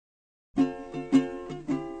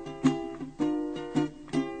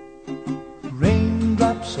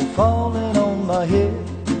my head.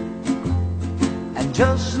 And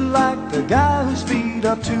just like the guy whose feet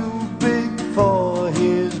are too big for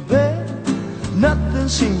his bed, nothing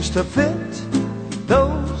seems to fit.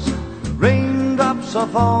 Those raindrops are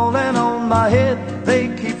falling on my head, they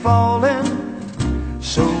keep falling.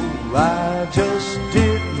 So I just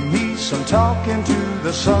did me some talking to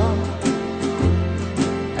the sun,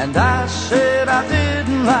 and I said I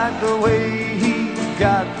didn't like the way he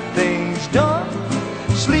got things done,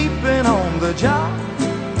 sleeping on the job.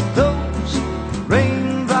 Those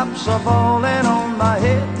raindrops are falling on my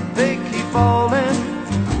head, they keep falling.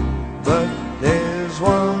 But there's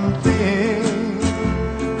one thing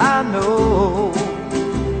I know,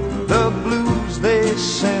 the blues they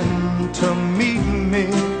send to meet me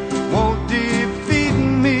won't defeat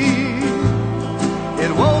me.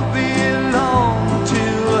 It won't be long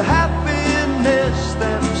till happiness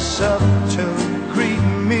steps up to greet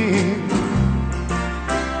me.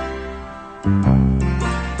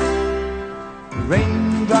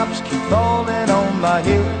 Raindrops keep falling on my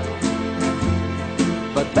head,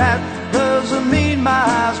 but that doesn't mean my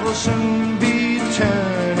eyes will soon be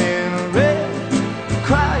turning red.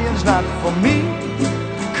 Crying's not for me,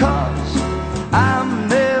 'cause I'm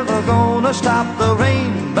never gonna stop the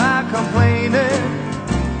rain by complaining,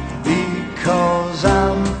 because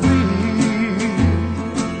I'm free.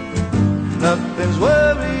 Nothing's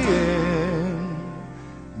worrying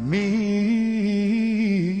me.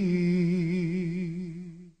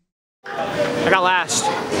 I got last.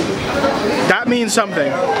 That means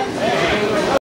something.